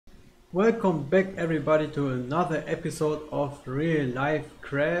Welcome back everybody to another episode of Real Life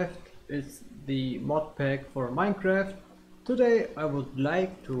Craft. It's the mod pack for Minecraft. Today I would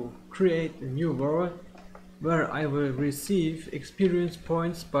like to create a new world where I will receive experience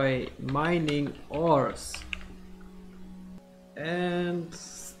points by mining ores. And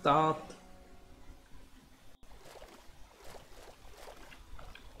start.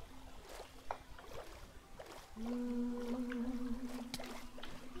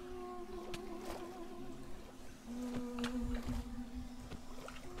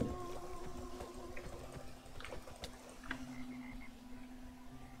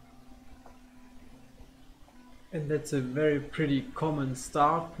 And that's a very pretty common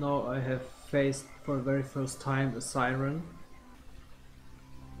start. Now I have faced for the very first time a siren.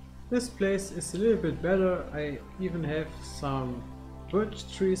 This place is a little bit better. I even have some birch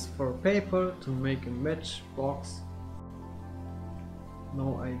trees for paper to make a matchbox.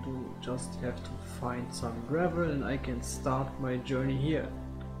 Now I do just have to find some gravel and I can start my journey here.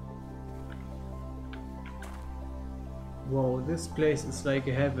 Wow, this place is like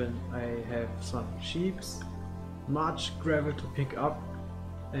a heaven. I have some sheeps, much gravel to pick up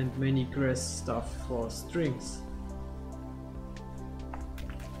and many grass stuff for strings.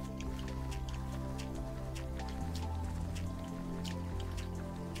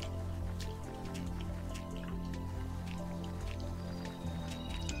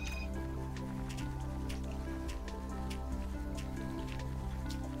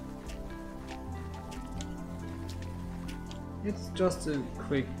 It's just a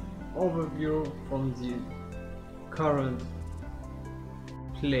quick overview from the current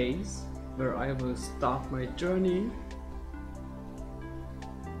place where I will start my journey.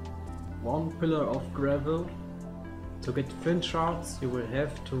 One pillar of gravel. To get flint shards you will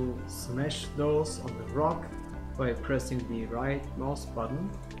have to smash those on the rock by pressing the right mouse button.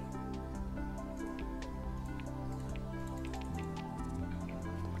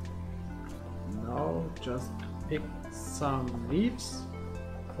 Now just pick some leaves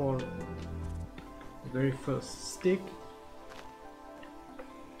for the very first stick.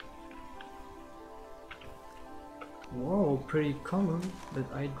 Whoa, pretty common that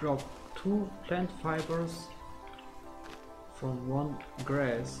I drop 2 plant fibers from 1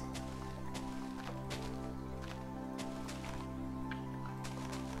 grass.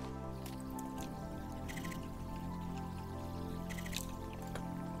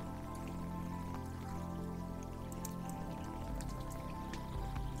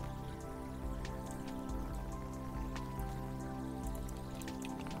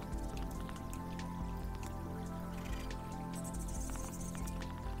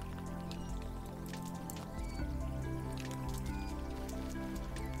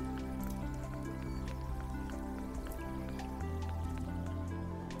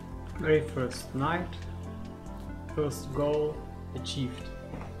 Very first night, first goal achieved.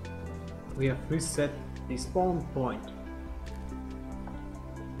 We have reset the spawn point.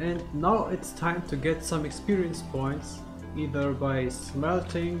 And now it's time to get some experience points, either by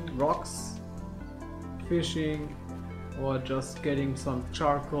smelting rocks, fishing, or just getting some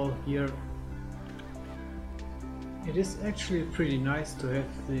charcoal here. It is actually pretty nice to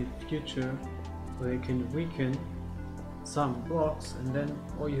have the future where you can weaken some blocks and then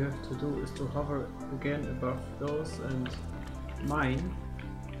all you have to do is to hover again above those and mine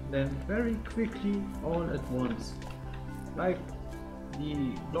them very quickly all at once. Like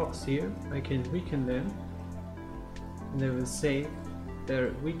the blocks here, I can weaken them and they will save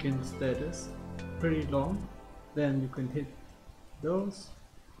their weakened status pretty long. Then you can hit those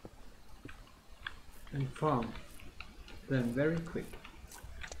and farm them very quick.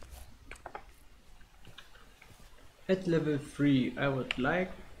 At level 3 I would like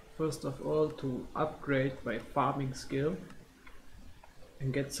first of all to upgrade my farming skill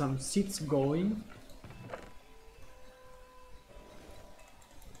and get some seeds going.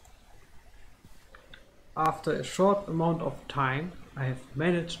 After a short amount of time I have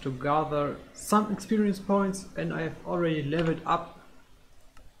managed to gather some experience points and I have already leveled up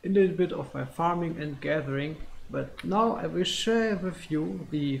a little bit of my farming and gathering. But now I will share with you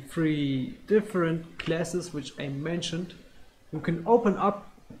the 3 different classes which I mentioned. You can open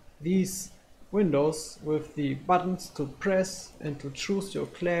up these windows with the buttons to press and to choose your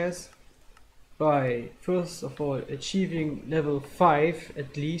class by first of all achieving level 5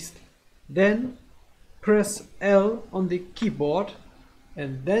 at least. Then press L on the keyboard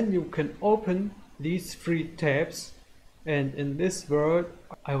and then you can open these 3 tabs. And in this world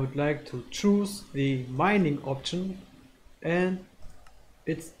I would like to choose the mining option and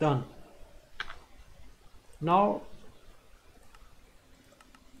it's done. Now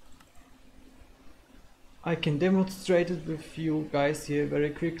I can demonstrate it with you guys here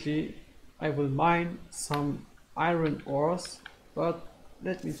very quickly. I will mine some iron ores, but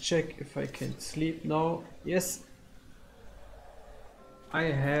let me check if I can sleep now. Yes, I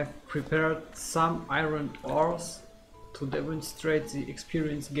have prepared some iron ores to demonstrate the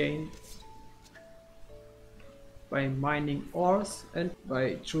experience gain by mining ores and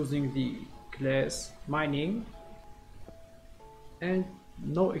by choosing the class mining, and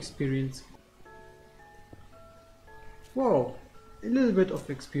no experience. Whoa, a little bit of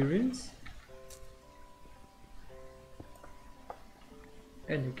experience.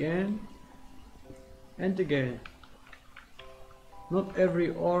 And again. And again. Not every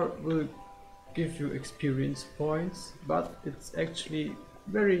ore will give you experience points, but it's actually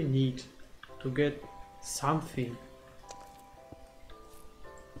very neat to get something.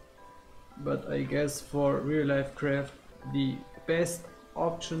 But I guess for real life craft the best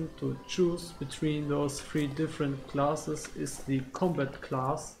option to choose between those three different classes is the combat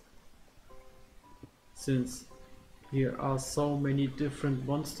class, since here are so many different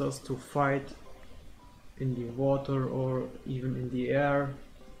monsters to fight in the water or even in the air.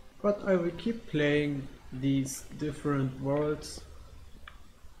 But I will keep playing these different worlds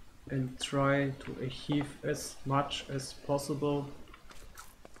and try to achieve as much as possible.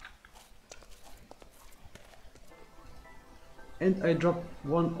 And I dropped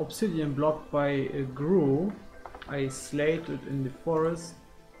one obsidian block by a grue. I slayed it in the forest.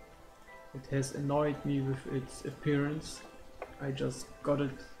 It has annoyed me with its appearance. I just got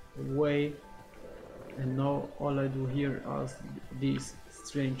it away, and now all I do here are these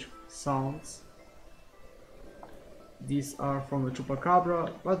strange sounds. These are from a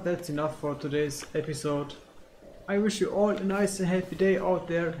chupacabra, but that's enough for today's episode. I wish you all a nice and happy day out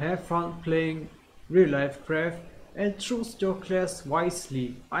there. Have fun playing real life craft and choose your class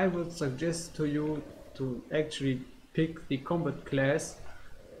wisely. I would suggest to you to actually pick the combat class,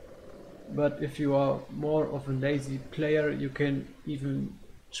 but if you are more of a lazy player you can even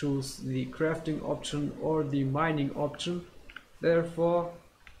choose the crafting option or the mining option. Therefore,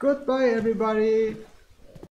 goodbye everybody!